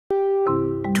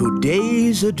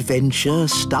Today's adventure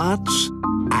starts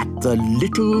at the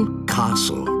little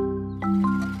castle.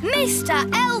 Mr.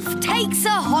 Elf takes a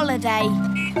holiday.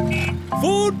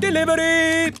 Food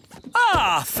delivery!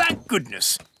 Ah, thank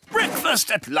goodness. Breakfast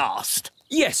at last.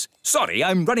 Yes, sorry,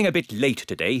 I'm running a bit late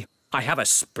today. I have a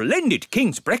splendid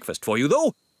king's breakfast for you,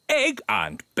 though. Egg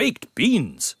and baked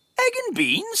beans. Egg and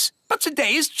beans? But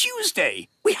today is Tuesday.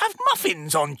 We have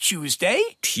muffins on Tuesday.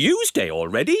 Tuesday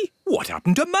already? What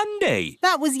happened to Monday?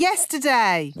 That was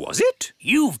yesterday. Was it?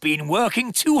 You've been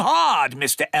working too hard,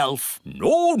 Mr. Elf.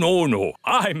 No.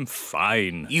 I'm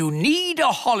fine. You need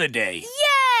a holiday.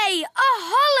 Yay! A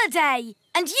holiday!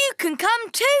 And you can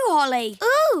come too, Holly.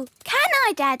 Ooh, can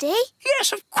I, Daddy?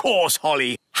 Yes, of course,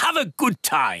 Holly. Have a good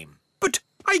time. But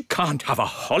I can't have a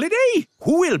holiday.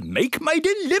 Who will make my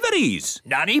deliveries?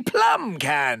 Nanny Plum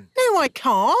can. No, I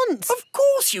can't. Of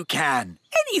course you can.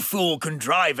 Any fool can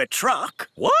drive a truck.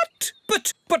 What?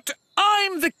 But...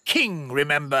 I'm the king,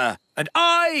 remember, and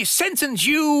I sentence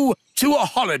you to a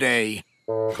holiday.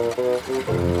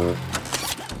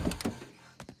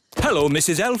 Hello,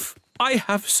 Mrs. Elf. I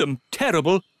have some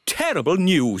terrible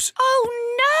news. Oh,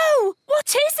 no! What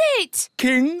is it?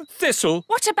 King Thistle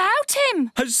What about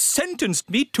him? has sentenced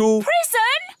me to...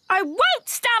 Prison? I won't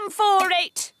stand for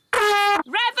it!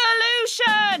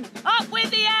 Revolution! Up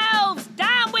with the elves!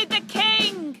 Down with the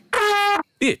king!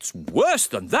 It's worse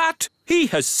than that. He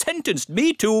has sentenced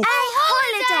me to... A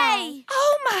holiday!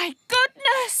 Oh, my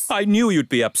goodness! I knew you'd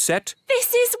be upset.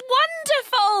 This is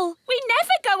wonderful! We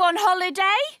never go on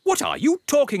holiday. What are you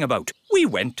talking about? We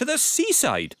went to the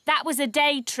seaside. That was a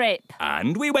day trip.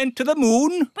 And we went to the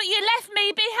moon. But you left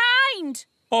me behind.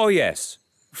 Oh, yes.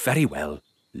 Very well.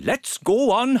 Let's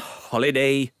go on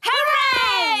holiday.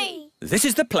 Hooray! This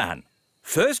is the plan.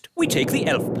 First, we take the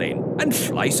elf plane and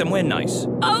fly somewhere nice.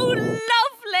 Oh,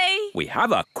 lovely! We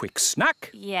have a quick snack.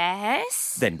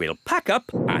 Yes? Then we'll pack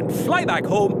up and fly back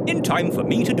home in time for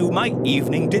me to do my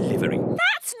evening delivery.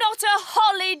 That's not a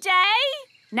holiday!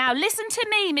 Now listen to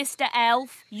me, Mr.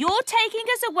 Elf. You're taking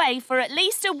us away for at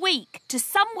least a week to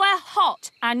somewhere hot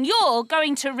and you're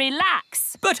going to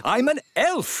relax. But I'm an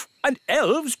elf, and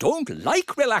elves don't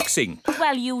like relaxing.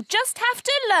 Well, you'll just have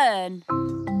to learn.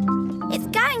 It's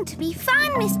going to be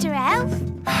fun, Mr.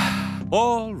 Elf.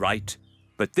 All right.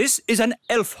 But this is an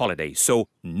elf holiday, so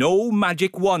no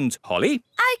magic wands, Holly.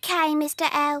 OK, Mr.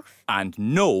 Elf. And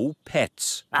no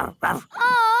pets. Aw,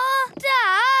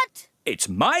 Dad! It's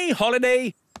my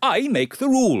holiday. I make the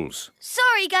rules.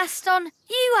 Sorry, Gaston.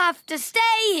 You have to stay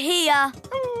here.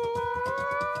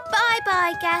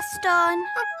 Bye-bye, Gaston.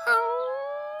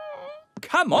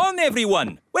 Come on,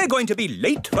 everyone. We're going to be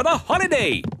late for the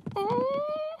holiday.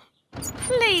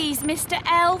 Please, Mr.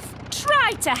 Elf,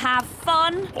 try to have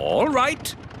fun. All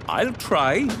right. I'll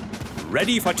try.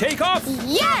 Ready for takeoff?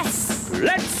 Yes!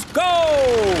 Let's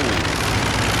go!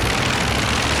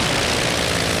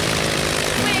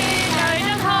 We're going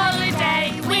on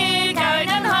holiday. We're going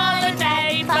on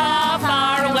holiday. Far,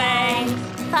 far away.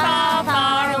 Far,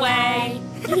 far away.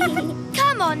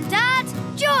 Come on, Dad.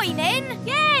 Join in.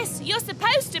 Yes, you're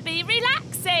supposed to be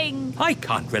relaxing. I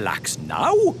can't relax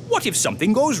now. What if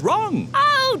something goes wrong?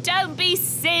 Oh, don't be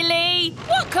silly.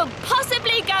 What could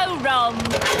possibly go wrong?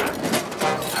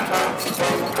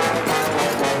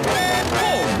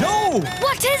 Oh, no!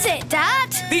 What is it, Dad?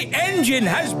 The engine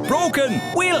has broken.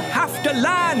 We'll have to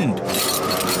land.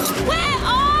 Where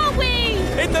are we?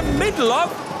 In the middle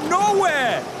of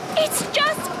nowhere. It's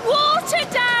just water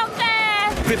down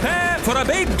there. Prepare for a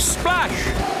big splash.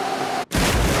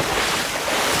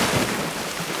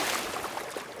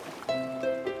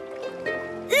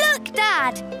 Look,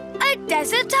 Dad. A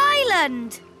desert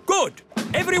island. Good.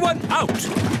 Everyone out.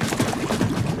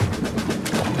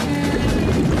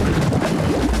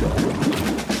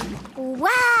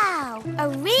 Wow, a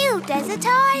real desert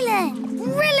island.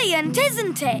 Brilliant,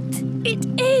 isn't it? It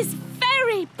is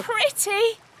very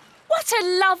pretty. What a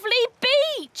lovely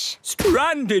beach.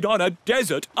 Stranded on a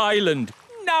desert island.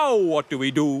 Now what do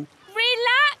we do?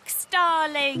 Relax,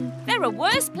 darling. There are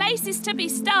worse places to be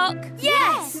stuck.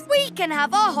 Yes, we can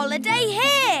have our holiday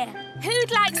here.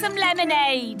 Who'd like some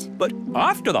lemonade? But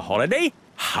after the holiday,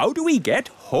 how do we get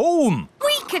home?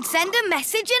 We could send a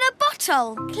message in a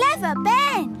bottle. Clever,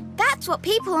 Ben. That's what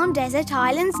people on desert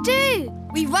islands do.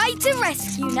 We write a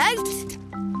rescue note,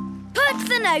 put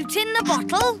the note in the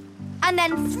bottle, and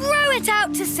then throw it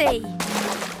out to sea.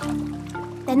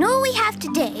 Then all we have to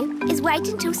do is wait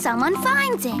until someone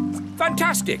finds it.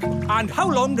 Fantastic. And how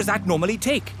long does that normally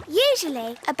take?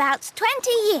 Usually about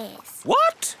 20 years.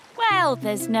 What? Well,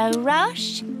 there's no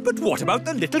rush. But what about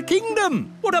the little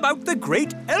kingdom? What about the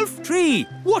great elf tree?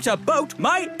 What about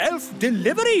my elf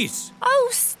deliveries? Oh,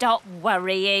 stop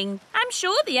worrying. I'm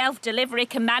sure the elf delivery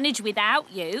can manage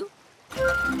without you.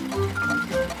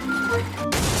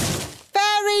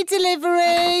 Fairy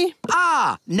delivery.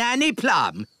 Ah, Nanny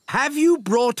Plum, have you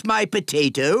brought my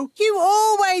potato? You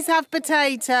always have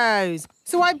potatoes.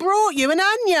 So I brought you an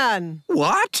onion.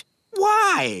 What?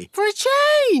 Why? For a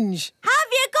change.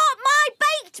 Have you got my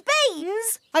baked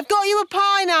beans? I've got you a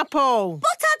pineapple.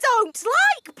 But I don't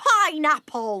like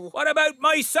pineapple. What about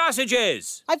my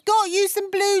sausages? I've got you some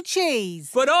blue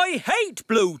cheese. But I hate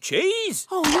blue cheese.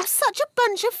 Oh, you're such a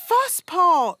bunch of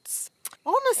fusspots.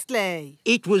 Honestly.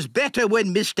 It was better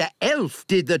when Mr. Elf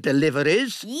did the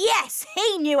deliveries. Yes,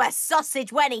 he knew a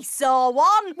sausage when he saw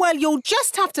one. Well, you'll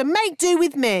just have to make do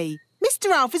with me.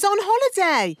 Mr. Elf is on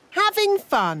holiday, having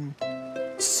fun.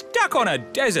 Stuck on a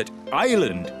desert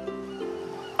island.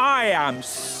 I am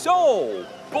so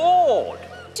bored.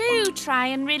 Do try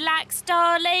and relax,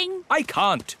 darling. I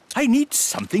can't. I need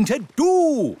something to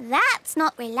do. That's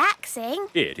not relaxing.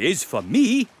 It is for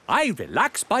me. I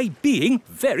relax by being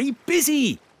very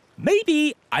busy.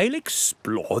 Maybe I'll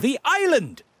explore the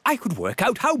island. I could work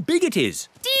out how big it is.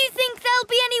 Do you think there'll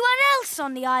be anyone else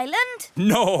on the island?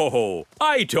 No,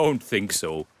 I don't think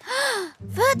so.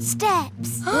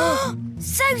 Footsteps.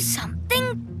 So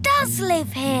something does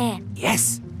live here.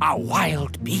 Yes, a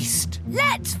wild beast.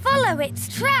 Let's follow its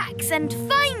tracks and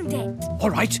find it. All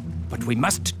right, but we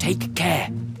must take care.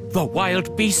 The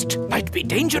wild beast might be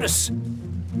dangerous.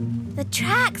 The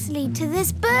tracks lead to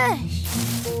this bush.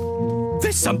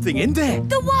 There's something in there.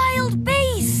 The wild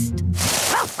beast.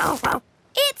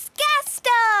 It's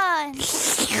Gaston!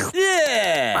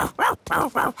 Yeah.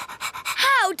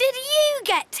 How did you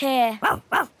get here?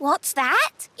 What's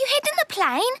that? You hid in the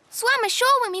plane, swam ashore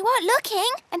when we weren't looking,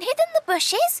 and hid in the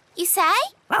bushes, you say?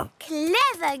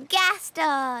 Clever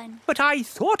Gaston! But I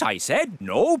thought I said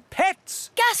no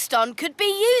pets. Gaston could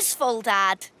be useful,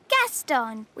 Dad.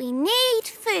 Gaston, we need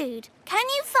food. Can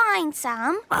you find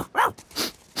some?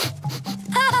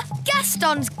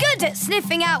 Gaston's good at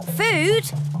sniffing out food.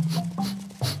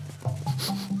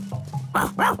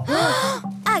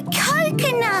 A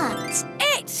coconut!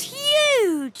 It's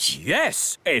huge.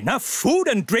 Yes, enough food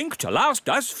and drink to last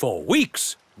us for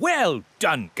weeks. Well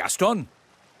done, Gaston.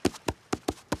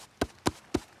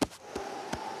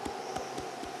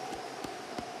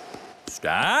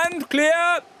 Stand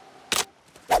clear.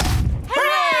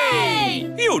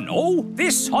 Hooray! You know,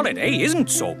 this holiday isn't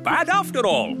so bad after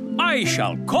all. I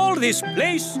shall call this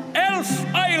place Elf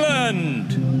Island.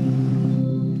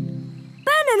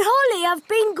 Ben and Holly have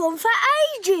been gone for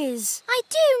ages. I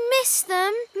do miss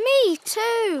them. Me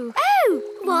too. Oh,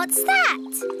 what's that?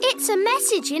 It's a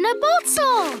message in a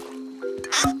bottle.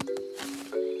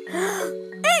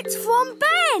 It's from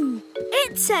Ben.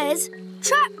 It says,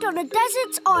 trapped on a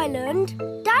desert island,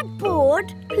 Dad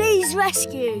bored, please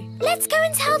rescue. Let's go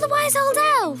and tell the wise old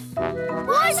elf.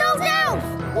 Wise old elf!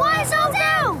 Wise old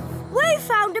elf! We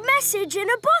found a message in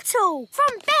a bottle.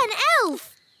 From Ben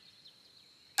Elf.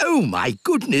 Oh, my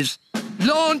goodness.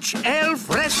 Launch Elf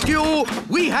Rescue.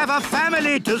 We have a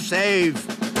family to save.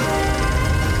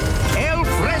 Elf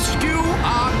Rescue,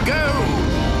 our go.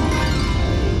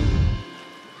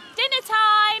 Dinner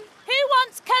time. Who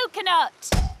wants coconut?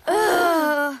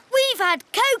 We've had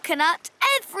coconut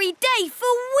every day for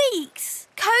weeks.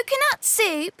 Coconut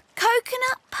soup,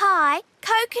 coconut pie,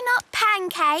 coconut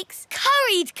pancakes.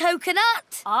 Curried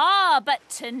coconut. Ah, but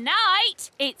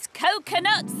tonight it's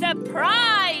coconut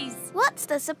surprise. What's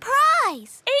the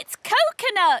surprise? It's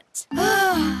coconut.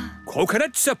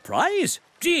 Coconut surprise?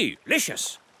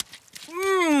 Delicious.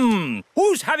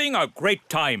 Who's having a great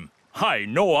time? I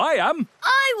know I am.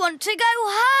 I want to go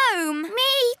home.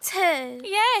 Me too.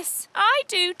 Yes, I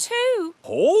do too.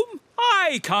 Home?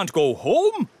 I can't go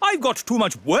home. I've got too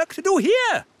much work to do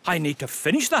here. I need to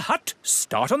finish the hut,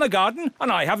 start on the garden,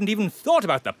 and I haven't even thought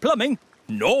about the plumbing.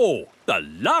 No, the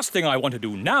last thing I want to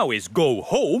do now is go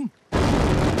home.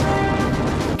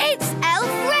 It's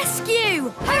Elf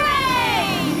Rescue! Hooray!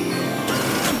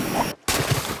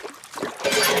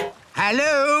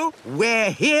 Hello, we're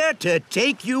here to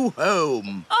take you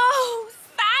home. Oh,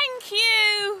 thank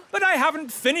you. But I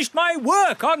haven't finished my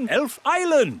work on Elf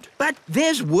Island. But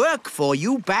there's work for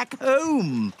you back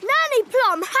home. Nanny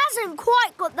Plum hasn't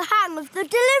quite got the hang of the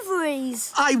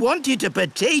deliveries. I wanted a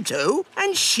potato,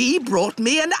 and she brought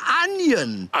me an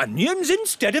onion. Onions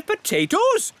instead of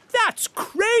potatoes? That's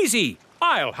crazy.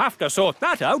 I'll have to sort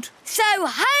that out. So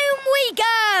home we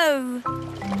go.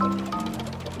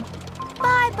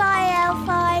 Bye-bye, Elf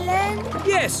Island.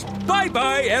 Yeah. Yes,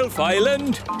 bye-bye, Elf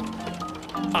Island.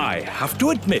 I have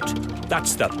to admit,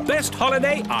 that's the best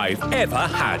holiday I've ever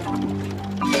had.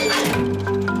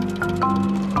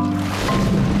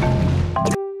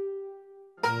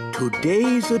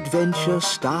 Today's adventure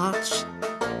starts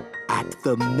at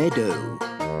the meadow.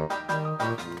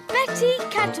 Betty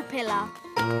Caterpillar.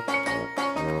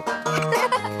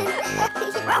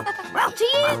 To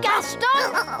you,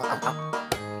 Gaston.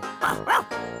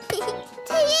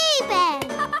 To you, Ben.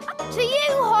 To you,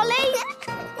 Holly.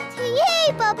 To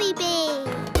you, Bobby Bee.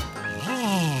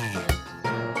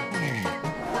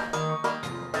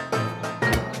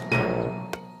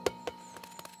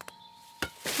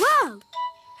 Whoa!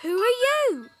 Who are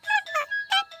you?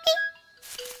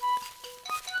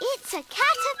 It's a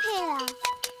caterpillar.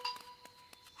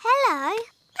 Hello.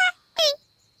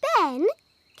 Ben, can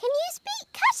you speak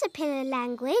caterpillar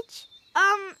language?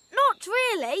 Not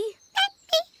really.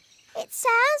 It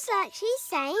sounds like she's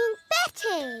saying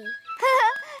Betty.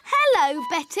 Hello,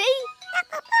 Betty.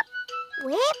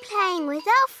 We're playing with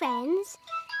our friends,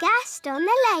 Gaston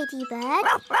the ladybird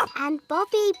and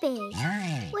Bobby Bee.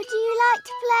 Would you like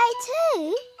to play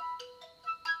too?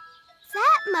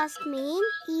 That must mean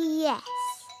yes.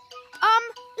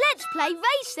 Let's play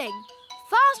racing.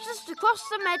 Fastest across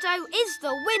the meadow is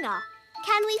the winner.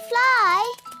 Can we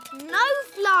fly? No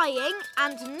flying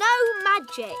and no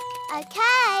magic.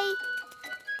 Okay.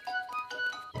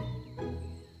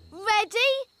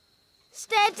 Ready,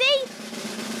 steady,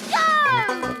 go!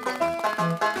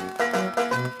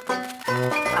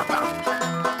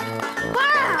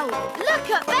 Wow! Look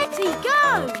at Betty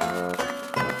go!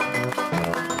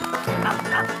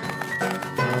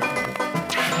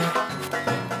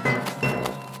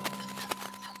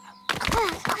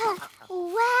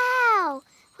 Wow!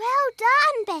 Well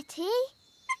done, Betty.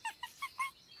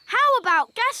 How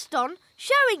about Gaston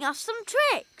showing us some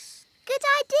tricks? Good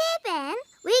idea, Ben.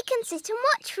 We can sit and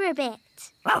watch for a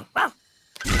bit. Look,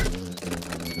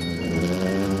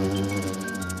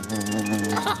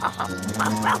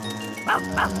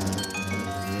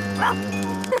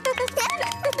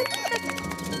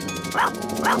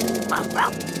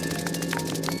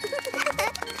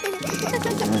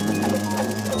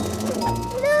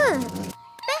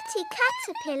 Betty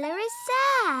Caterpillar is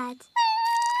sad.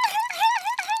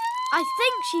 I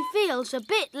think she feels a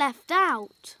bit left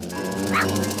out.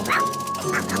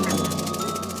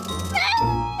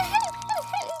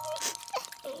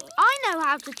 I know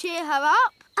how to cheer her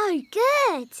up. Oh,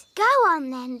 good. Go on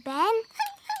then, Ben.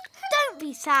 Don't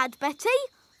be sad, Betty.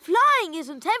 Flying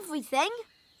isn't everything.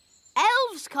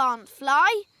 Elves can't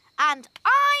fly, and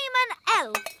I'm an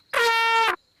elf.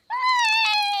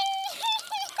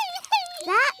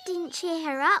 That didn't cheer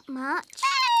her up much.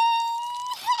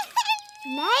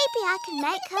 Maybe I can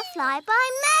make her fly by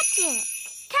magic.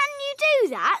 Can you do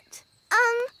that?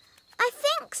 I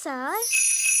think so.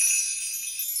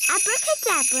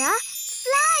 Abracadabra,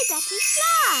 fly, Betty,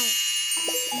 fly.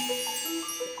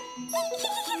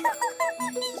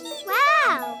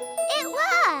 Wow, it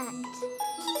worked.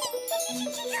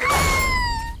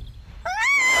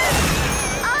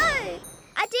 Oh,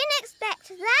 I didn't expect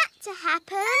that to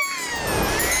happen.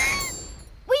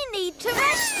 We need to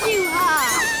rescue her.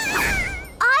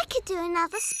 I could do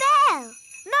another spell.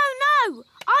 No,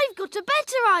 I've got a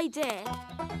better idea.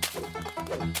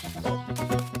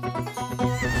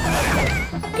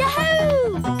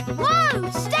 Yahoo! Whoa,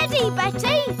 steady,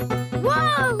 Betty.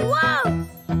 Whoa.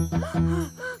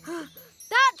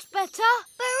 That's better.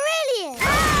 Brilliant.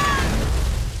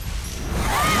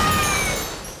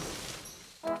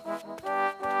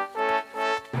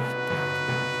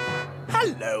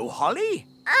 Hello, Holly.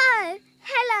 Oh,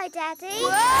 hello, Daddy.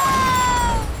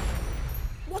 Whoa!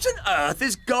 What on earth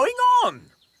is going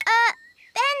on?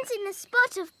 Ben's in a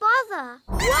spot of bother.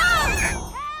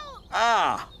 Whoa!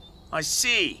 Ah, I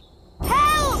see.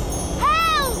 Help!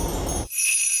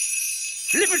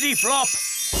 Flippity-flop!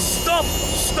 Stop!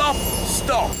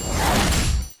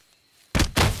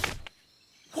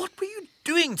 What were you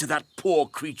doing to that poor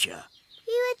creature?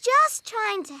 We were just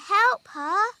trying to help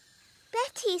her.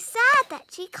 Betty's sad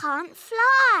that she can't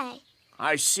fly.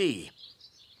 I see.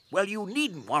 Well, you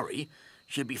needn't worry.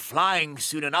 She'll be flying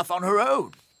soon enough on her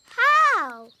own.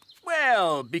 How?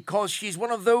 Well, because she's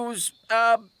one of those,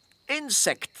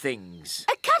 insect things.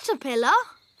 A caterpillar?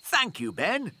 Thank you,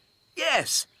 Ben.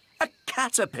 Yes, a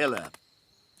caterpillar.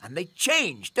 And they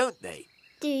change, don't they?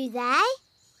 Do they?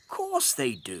 Of course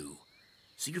they do.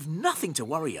 So you've nothing to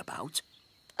worry about.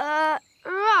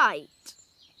 Right.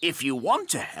 If you want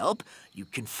to help, you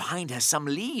can find her some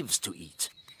leaves to eat.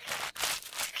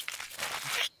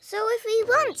 So if we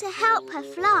want to help her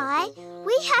fly,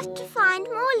 we have to find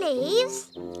more leaves?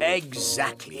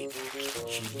 Exactly.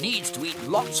 She needs to eat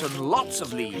lots and lots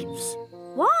of leaves.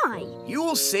 Why?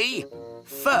 You'll see.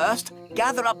 First,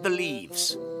 gather up the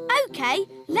leaves. OK,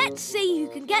 let's see who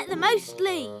can get the most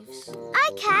leaves.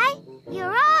 OK,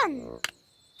 you're on.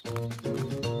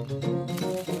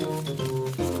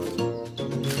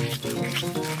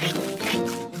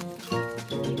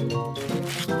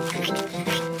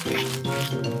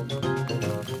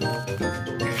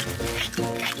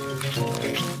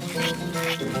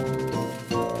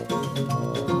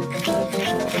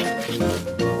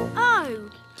 Oh,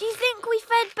 do you think we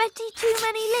fed Betty too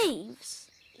many leaves?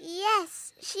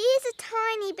 Yes, she is a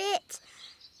tiny bit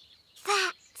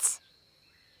fat.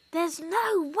 There's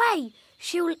no way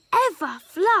she'll ever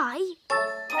fly.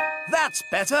 That's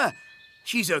better.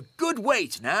 She's a good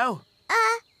weight now.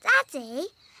 Daddy,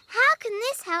 how can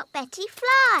this help Betty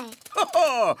fly?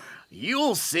 Oh,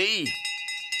 you'll see.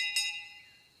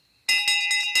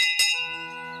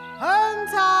 Home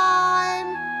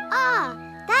time! Ah,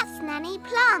 that's Nanny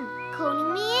Plum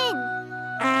calling me in.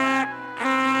 Ben!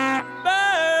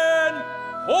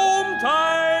 Home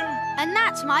time! And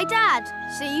that's my dad.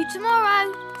 See you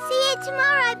tomorrow. See you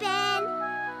tomorrow, Ben.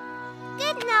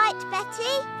 Good night,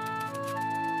 Betty.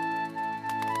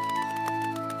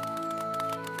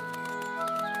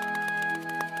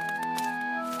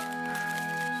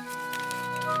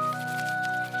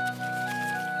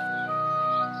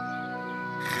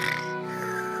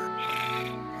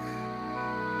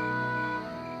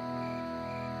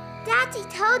 Daddy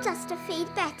told us to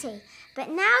feed Betty, but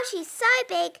now she's so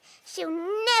big she'll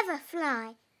never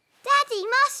fly. Daddy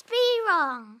must be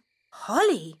wrong.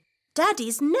 Holly,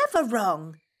 Daddy's never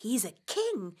wrong. He's a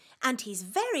king and he's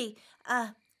very,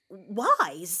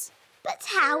 wise. But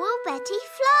how will Betty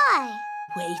fly?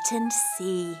 Wait and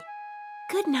see.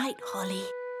 Good night, Holly.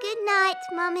 Good night,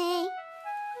 Mummy.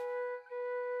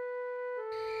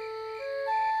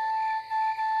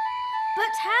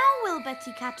 But how will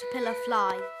Betty Caterpillar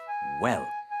fly? Well,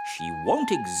 she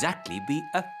won't exactly be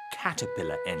a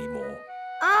caterpillar anymore.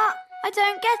 I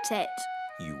don't get it.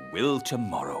 You will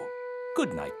tomorrow.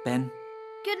 Good night, Ben.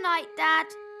 Good night, Dad.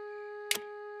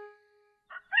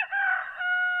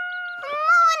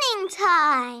 Morning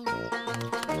time.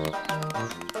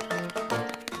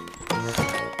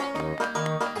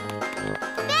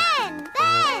 Ben!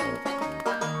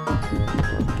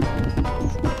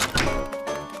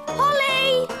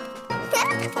 Holly!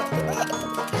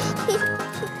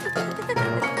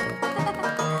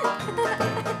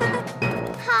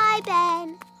 Hi,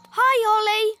 Ben. Hi,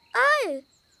 Holly. Oh,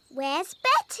 where's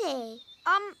Betty?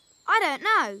 I don't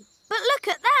know. But look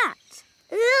at that.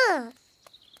 Ugh.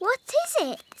 What is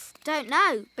it? Don't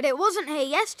know, but it wasn't here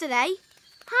yesterday.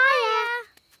 Hiya.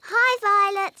 Hi,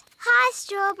 Violet. Hi,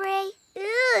 Strawberry.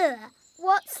 Ugh.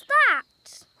 What's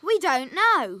that? We don't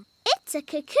know. It's a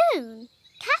cocoon.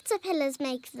 Caterpillars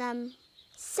make them.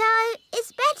 So,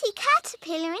 is Betty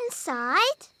Caterpillar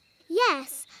inside?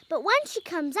 Yes, but when she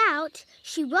comes out,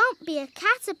 she won't be a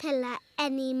caterpillar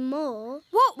anymore.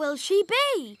 What will she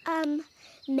be?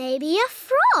 Maybe a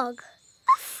frog.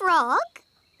 A frog?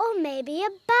 Or maybe a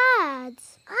bird.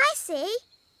 I see.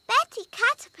 Betty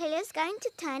Caterpillar's going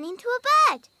to turn into a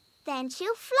bird. Then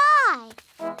she'll fly.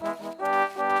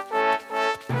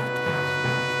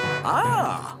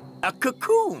 Ah, a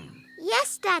cocoon.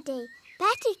 Yes, Daddy.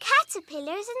 Betty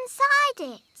Caterpillar is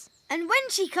inside it. And when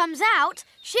she comes out,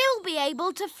 she'll be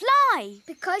able to fly.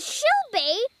 Because she'll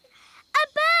be a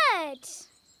bird.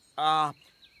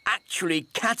 Actually,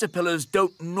 caterpillars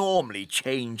don't normally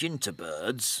change into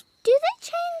birds. Do they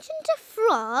change into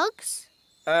frogs?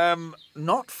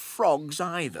 Not frogs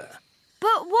either.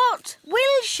 But what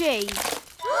will she?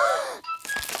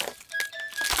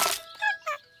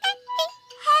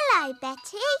 Hello,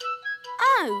 Betty.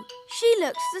 Oh, she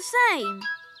looks the same.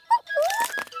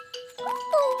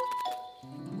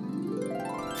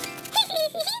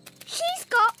 She's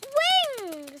got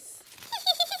wings.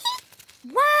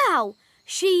 Wow,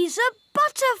 she's a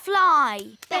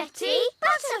butterfly. Betty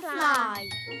Butterfly.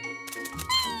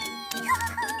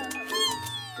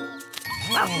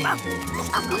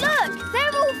 Look,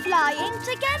 they're all flying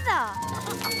together.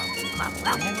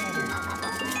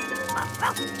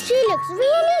 She looks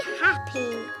really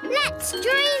happy. Let's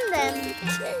join them.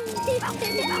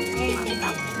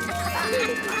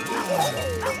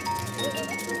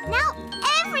 Now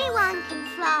everyone can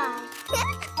fly.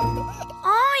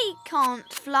 I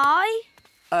can't fly.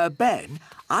 Ben,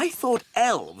 I thought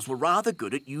elves were rather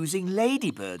good at using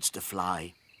ladybirds to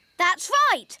fly. That's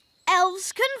right.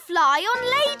 Elves can fly on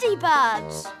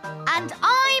ladybirds. And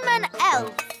I'm an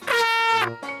elf.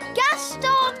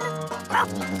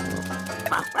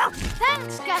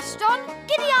 Thanks, Gaston.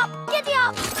 Giddy up, giddy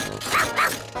up.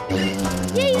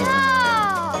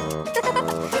 Yee-haw!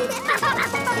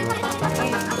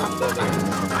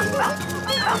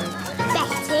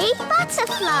 Betty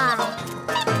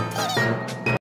Butterfly.